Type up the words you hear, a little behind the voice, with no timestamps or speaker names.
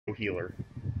healer.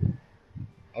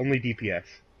 Only DPS.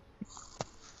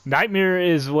 Nightmare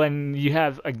is when you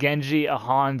have a Genji, a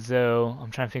Hanzo. I'm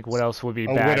trying to think what else would be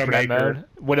bad for that mode.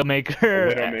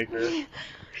 Widowmaker. Widowmaker.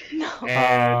 No.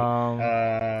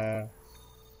 And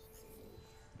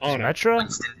Ana. Symmetra?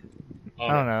 I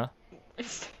don't know.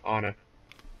 Ana.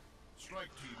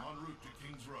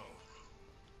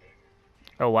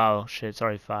 Oh wow, shit, it's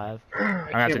already 5. I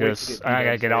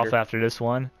gotta get off after this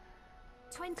one.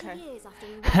 20 years after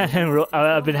we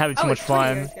I've been having too much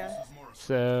fun. Years, yeah.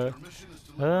 So,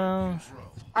 Alright,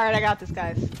 I got this,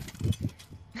 guys.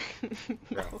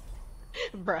 No.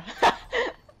 Bruh.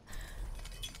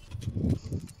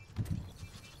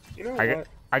 You know what?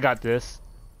 I got this.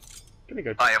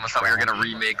 I almost thought we were gonna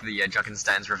remake the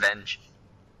Junkenstein's Revenge.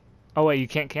 Oh wait, you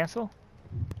can't cancel?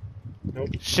 Nope.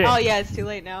 Shit. Oh yeah, it's too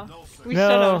late now. We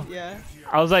No. should've, yeah.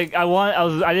 I was like,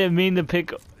 I didn't mean to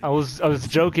pick. I was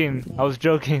joking.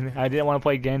 I didn't want to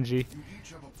play Genji.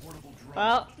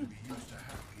 Well,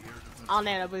 I'll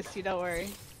nano boost you, don't worry.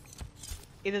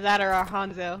 Either that or our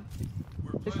Hanzo.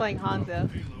 Just playing Hanzo.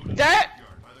 Dirt!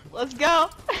 Let's go!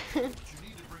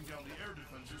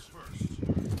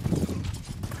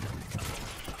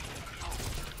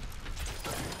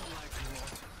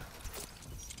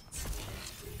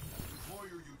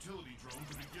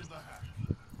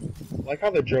 Like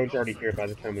how the drone's already here by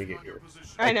the time we get here.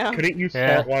 I know. Couldn't you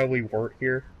start while we weren't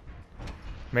here?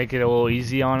 Make it a little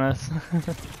easy on us.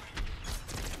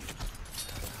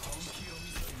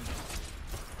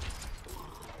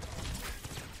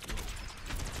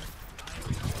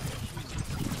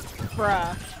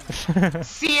 Bruh.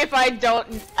 See if I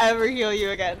don't ever heal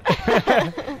you again.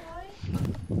 I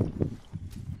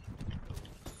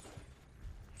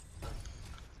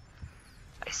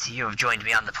see you have joined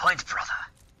me on the point, brother.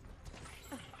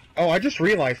 Oh, I just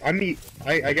realized I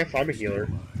guess I'm a healer.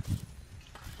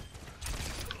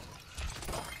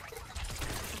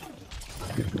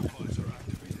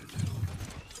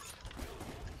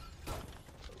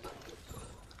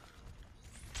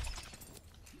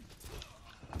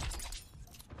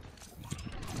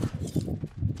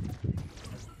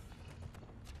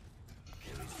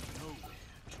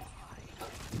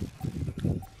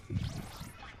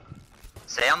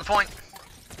 Stay on the point.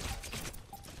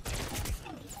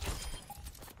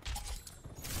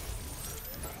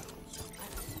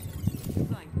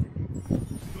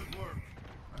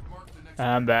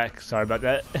 I'm back. Sorry about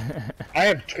that. I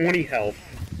have 20 health.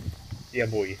 Yeah,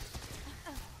 boy.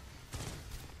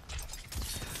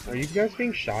 Are you guys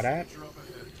being shot at?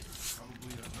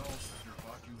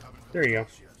 There you go.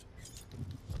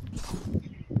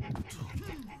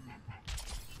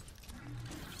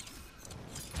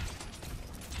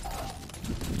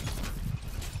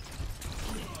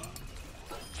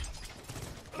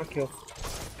 I'll kill.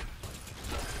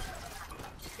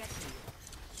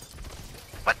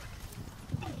 What?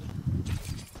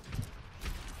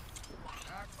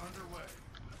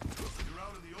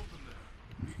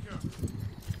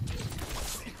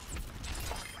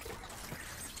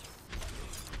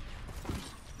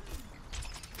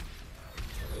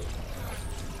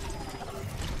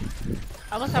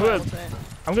 I almost have an ultimate.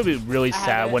 I'm gonna be really have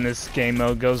sad it. when this game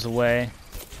mode goes away.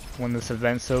 When this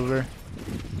event's over.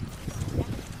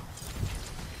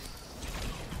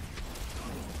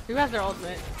 Who has their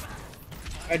ultimate?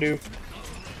 I do.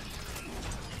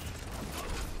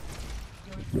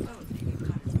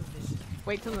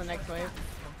 Wait till the next wave.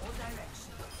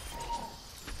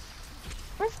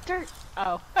 Where's Dirt?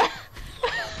 Oh. I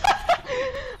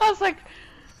was like,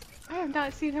 I have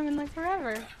not seen him in like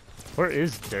forever. Where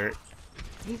is Dirt?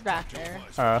 He's back there.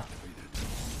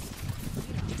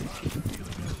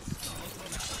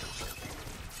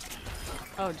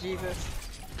 Oh Jesus.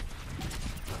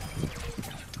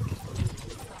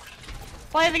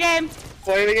 Play the game!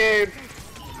 Play the game!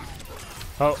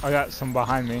 Oh, I got some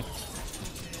behind me.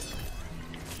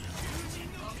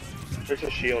 There's a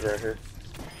shield right here.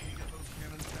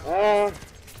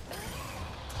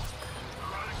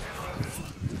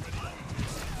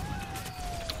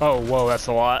 Oh, whoa, that's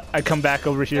a lot. I come back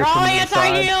over here They're from all the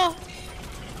side. anti-heal!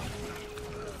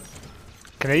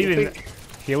 Can they even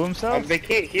heal themselves? They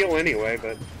can't heal anyway,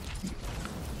 but...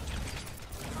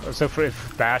 Except for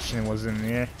if Bastion was in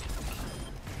there.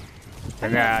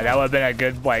 And that would have been a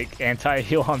good, like,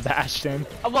 anti-heal on Bastion.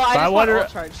 Well, I just want ult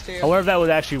charge too. I wonder if that would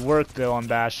actually work, though, on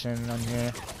Bastion on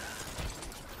here.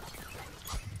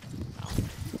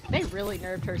 They really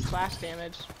nerfed her splash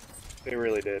damage. They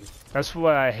really did. That's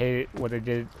what I hate, what they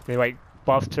did. They, like,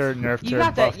 buffed her, nerfed her,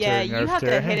 buffed her, nerfed her. You have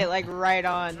to hit it, like, right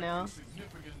on now.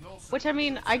 Which, I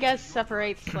mean, I guess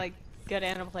separates, like, good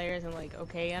Ana players and, like,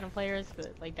 okay Ana players,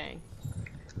 but, like, dang.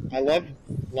 I love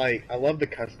the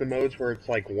custom modes where it's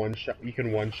like one shot. You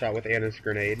can one shot with Anna's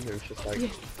grenade, and it's just like,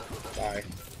 bye.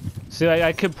 See,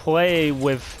 I could play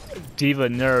with Diva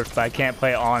nerfed, but I can't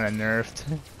play Ana nerfed.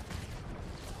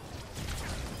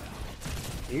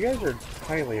 You guys are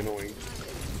highly annoying.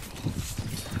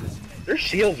 Their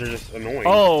shields are just annoying.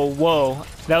 Oh, whoa.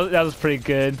 That was pretty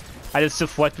good. I just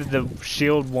deflected the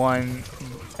shield one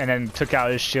and then took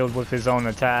out his shield with his own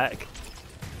attack.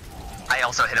 I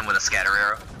also hit him with a scatter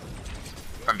arrow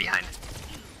from behind.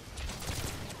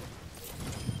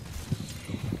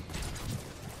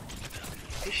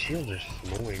 These shields are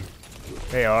just annoying.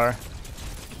 They are.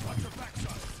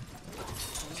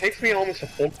 It takes me almost a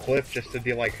full clip just to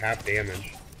deal like half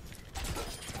damage.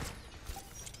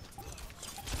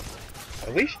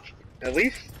 At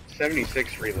least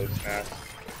 76 reloads fast.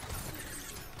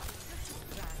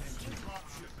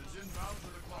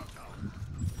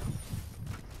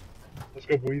 Let's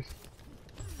go, boys.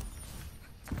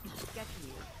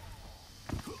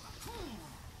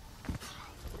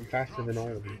 I'm faster than all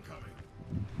of you.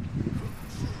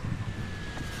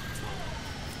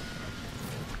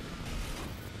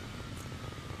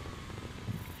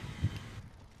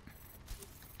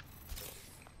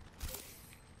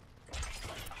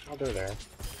 Oh, they're there.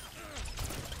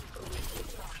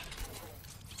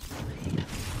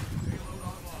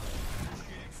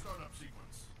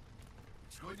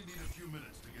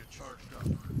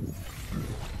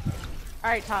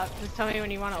 Alright, Top, just tell me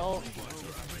when you want to ult.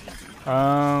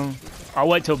 I'll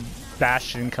wait till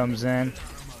Bastion comes in.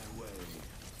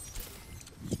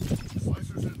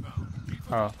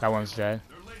 Oh, that one's dead.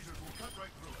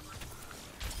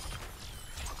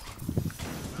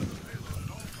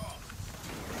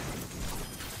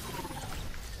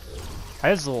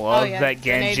 I just love that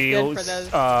Genji.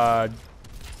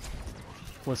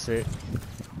 What's it?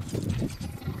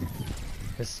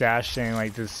 This dashing,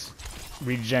 like this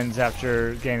regens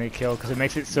after getting a kill, because it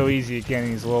makes it so easy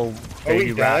getting these little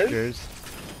baby raptors.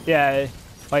 Yeah,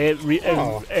 like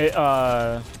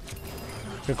the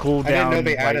cooldown. I didn't know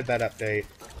they added that update.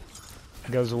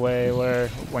 Goes away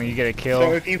when you get a kill.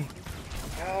 So if you,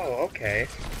 oh, okay.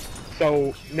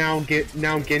 So now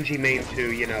Genji main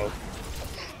 2, you know,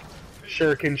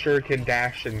 shuriken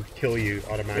dash and kill you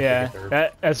automatically. Yeah,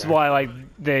 that's why like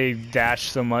they dash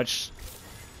so much.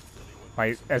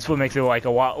 Like that's what makes it like a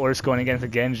lot worse going against a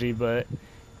Genji, but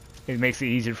it makes it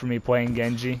easier for me playing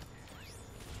Genji.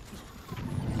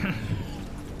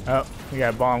 Oh, we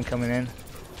got a bomb coming in.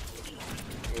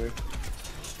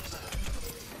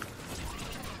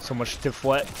 So much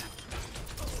deflect.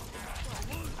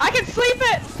 I can sleep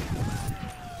it!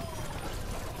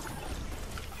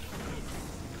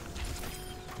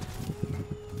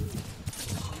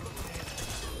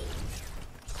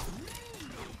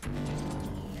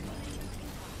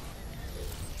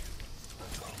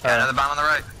 Yeah, another bomb on the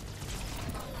right.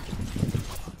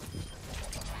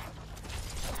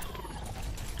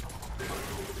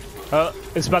 Oh,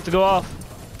 it's about to go off.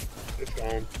 It's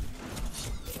gone.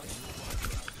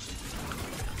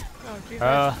 Oh, Jesus.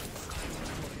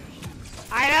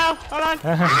 I know! Hold on!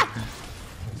 Ah!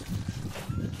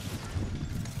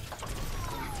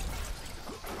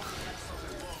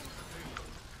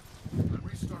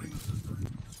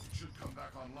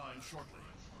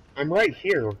 I'm right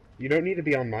here. You don't need to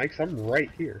be on mics. I'm right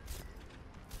here.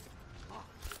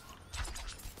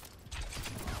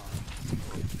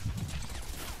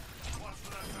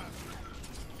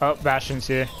 Oh, Bastion's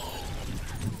here.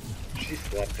 She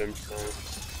slept him. So.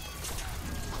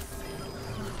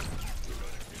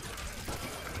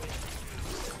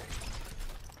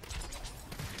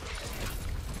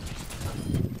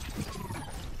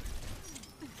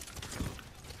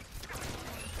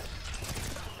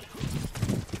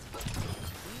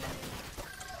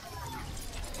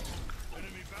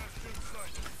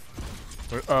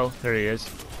 Oh, there he is.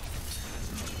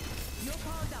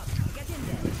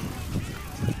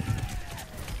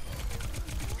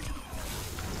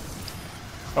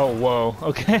 Oh, whoa.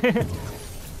 Okay.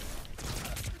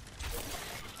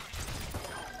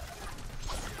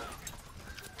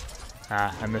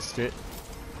 Ah, I missed it.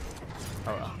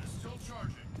 Oh well.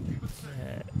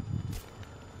 Yeah.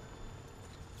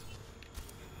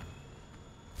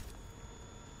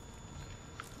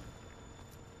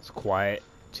 It's quiet.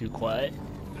 Too quiet.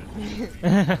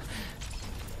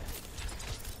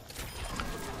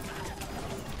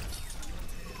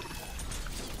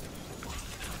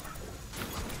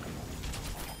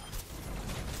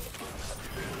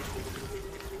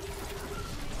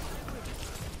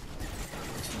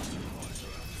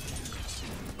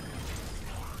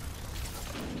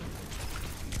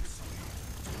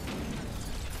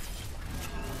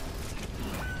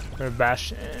 Or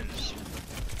Bastion.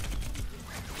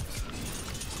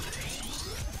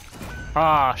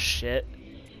 Ah, shit.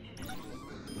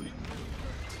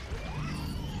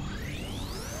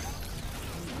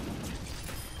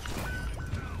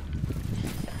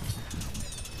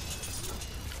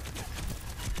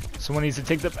 Someone needs to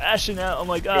take the Bastion out. Oh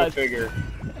my god. Go figure.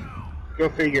 Go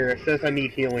figure. It says I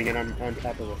need healing and I'm on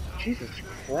top of it. Jesus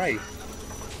Christ.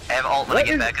 I have ult when I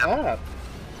get back up.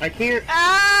 I can't.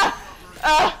 Ah!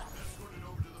 Ah!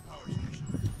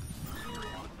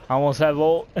 I almost have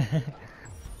ult. I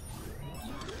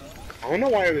don't know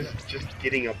why I was just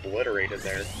getting obliterated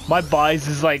there. My body's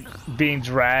is like being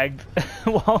dragged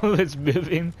while it's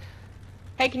moving.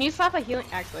 Hey, can you slap a healing?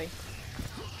 Actually.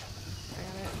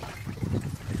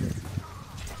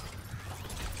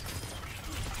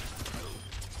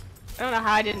 I don't know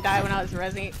how I didn't die when I was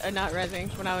rezzing, not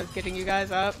rezzing, when I was getting you guys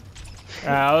up.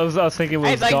 I was thinking it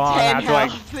was like gone 10 after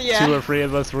health, like yeah. 2 or 3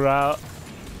 of us were out.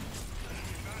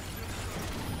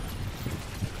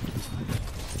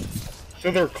 So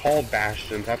they're called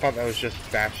Bastions. I thought that was just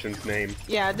Bastion's name.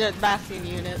 Yeah, the Bastion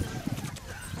units.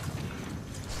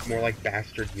 More like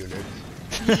bastard units.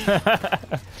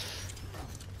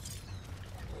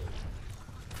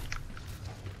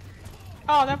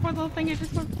 Oh, that poor little thing is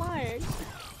just went flying.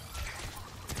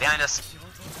 Behind us.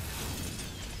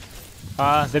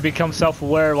 They become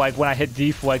self-aware, like when I hit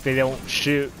deflect, they don't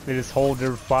shoot, they just hold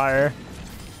their fire.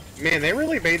 Man, they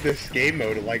really made this game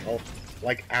mode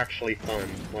like actually fun.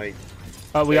 Like.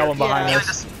 Oh, we got one behind Yeah.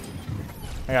 us.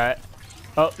 I got it.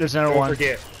 Oh, there's another Don't one.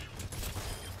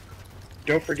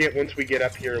 Don't forget, once we get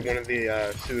up here, one of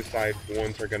the suicide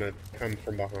ones are gonna come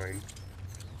from behind.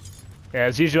 Yeah,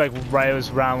 it's usually like right as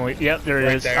around. Yep, there it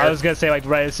Right is. there. I was gonna say like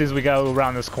right as soon as we go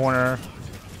around this corner.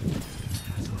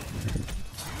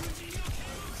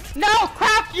 No!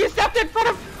 Crap! You stepped in front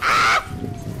of. Ah!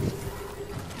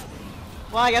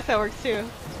 Well, I guess that works too.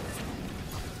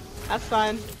 That's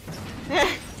fun.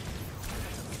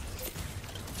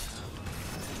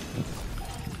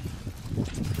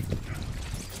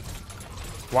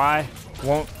 Why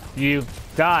won't you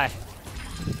die?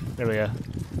 There we go.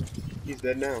 He's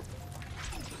dead now.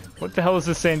 What the hell is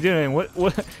this thing doing?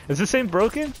 What is this thing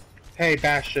broken? Hey,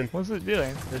 Bastion. What's it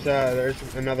doing?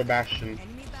 There's another Bastion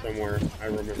somewhere. I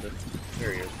remember.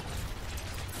 There he is.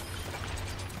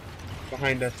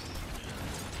 Behind us.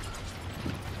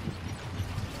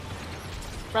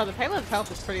 Bro, the payload's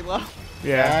health is pretty low.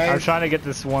 Yeah, I'm Guys. trying to get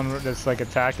this one that's like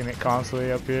attacking it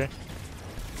constantly up here.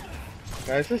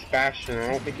 Guys, this Bastion,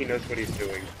 I don't think he knows what he's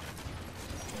doing.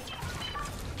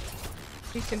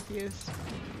 He's confused.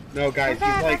 No, guys,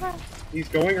 he's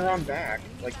going around back.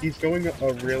 Like, he's going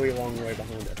a really long way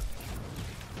behind us.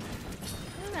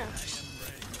 I don't know.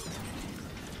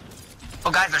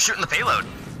 Oh, guys, they're shooting the payload.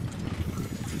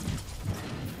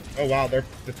 Oh wow, the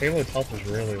payload's health is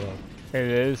really low. It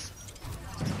is.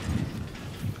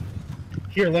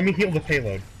 Here, let me heal the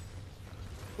payload.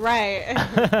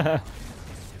 Right.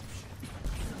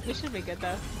 We should be good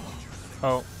though.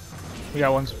 Oh, we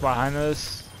got ones behind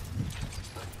us.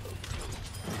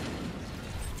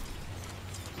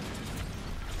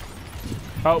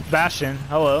 Oh, Bastion,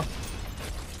 hello.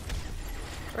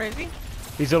 Where is he?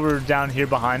 He's over down here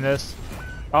behind us.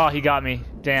 Oh, he got me.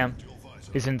 Damn.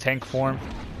 He's in tank form.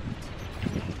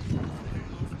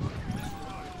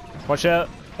 Watch out.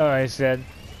 Oh, he's dead.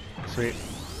 Sweet.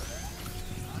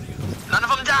 None of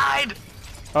them died.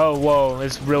 Oh, whoa.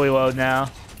 It's really low now.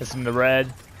 It's in the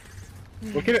red.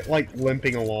 Look at it, like,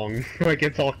 limping along. Like,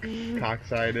 it's all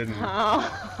cocksided and...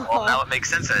 Oh. Well, now it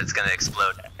makes sense that it's gonna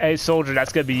explode. Hey, soldier,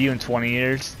 that's gonna be you in 20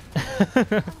 years.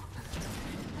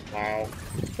 Wow.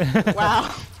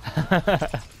 Wow.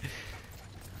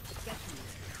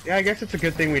 Yeah, I guess it's a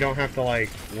good thing we don't have to,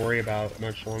 like, worry about it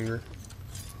much longer.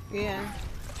 Yeah.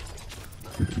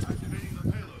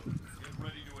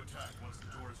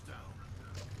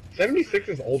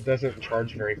 76's ult doesn't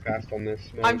charge very fast on this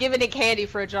mode. I'm giving it candy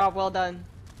for a job well done.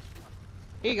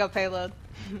 Here you go, payload.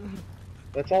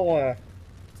 That's all, I'm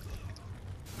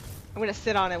gonna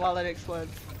sit on it while it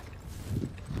explodes.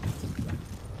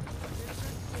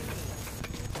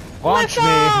 Launch me!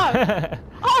 Oh,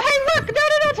 hey, look! No,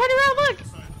 no, no! Turn around, look!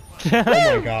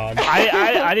 oh my god.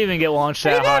 I didn't even get launched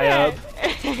that high up.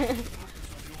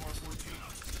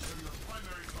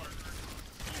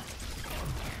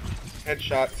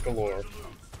 Headshots galore.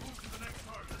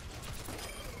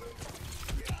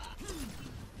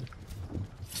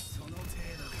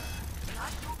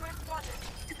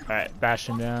 Alright,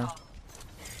 Bastion down.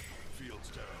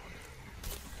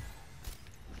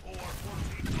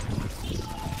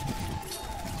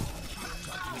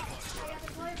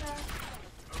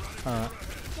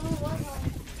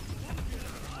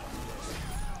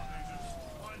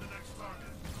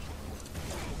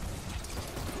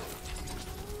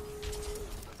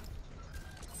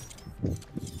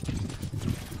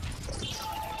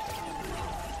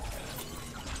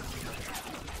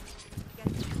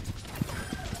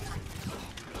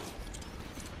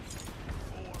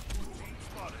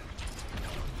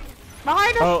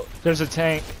 Behind us! Oh, there's a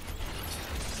tank.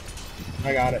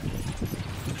 I got it.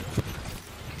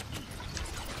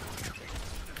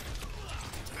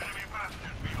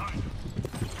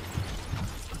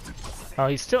 Oh,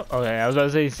 he's still. Okay, I was about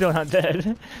to say he's still not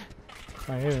dead.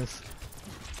 Oh, he is.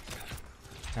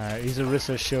 Alright, these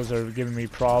Orisa shields are giving me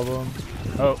problem.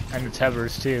 Oh, and the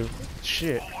Tethers too.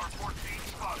 Shit.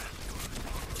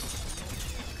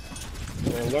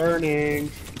 We're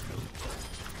learning.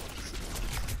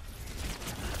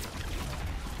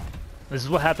 This is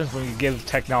what happens when you give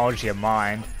technology a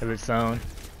mind of its own.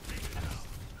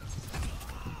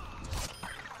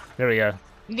 There we go.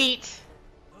 Neat.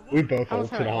 We both I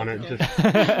was ulted on it. hurt. Just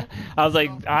I was like,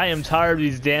 I am tired of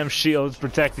these damn shields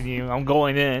protecting you. I'm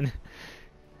going in.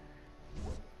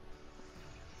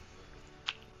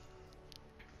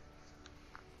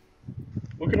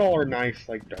 look at all our nice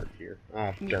like dark here.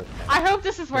 Ah, dark. I hope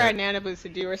this is where I nano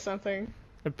boosted you or something.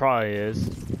 It probably is.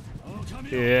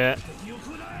 Yeah.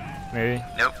 Maybe.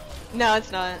 Nope. No,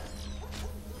 it's not.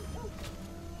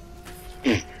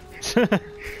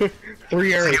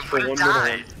 3 arrows It for would've 1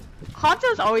 died. minute.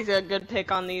 Hanzo's always a good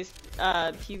pick on these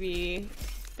PvE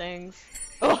things.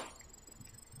 Oh.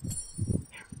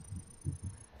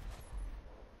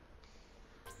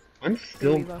 I'm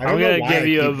still. I I'm don't know gonna why give I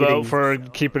you a keep vote getting- for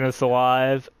keeping us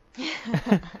alive.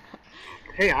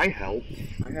 Hey, I helped.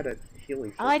 I had a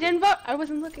healing. Oh, I system. didn't vote. I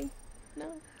wasn't looking.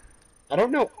 No. I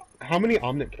don't know how many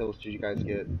Omnic kills did you guys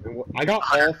get. And I got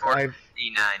all 5.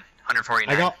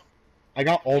 149. I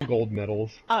got all gold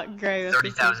medals. Oh, great. That's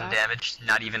 30,000 damage,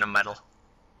 not even a medal.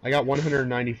 I got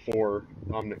 194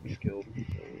 Omnic skills.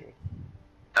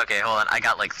 Okay, hold on. I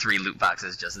got like 3 loot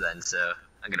boxes just then, so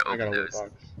I'm gonna I got open a loot those.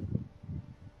 box.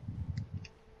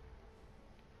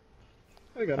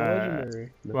 I got a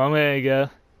legendary. No. Well, I'm gonna go.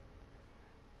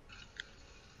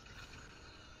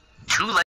 2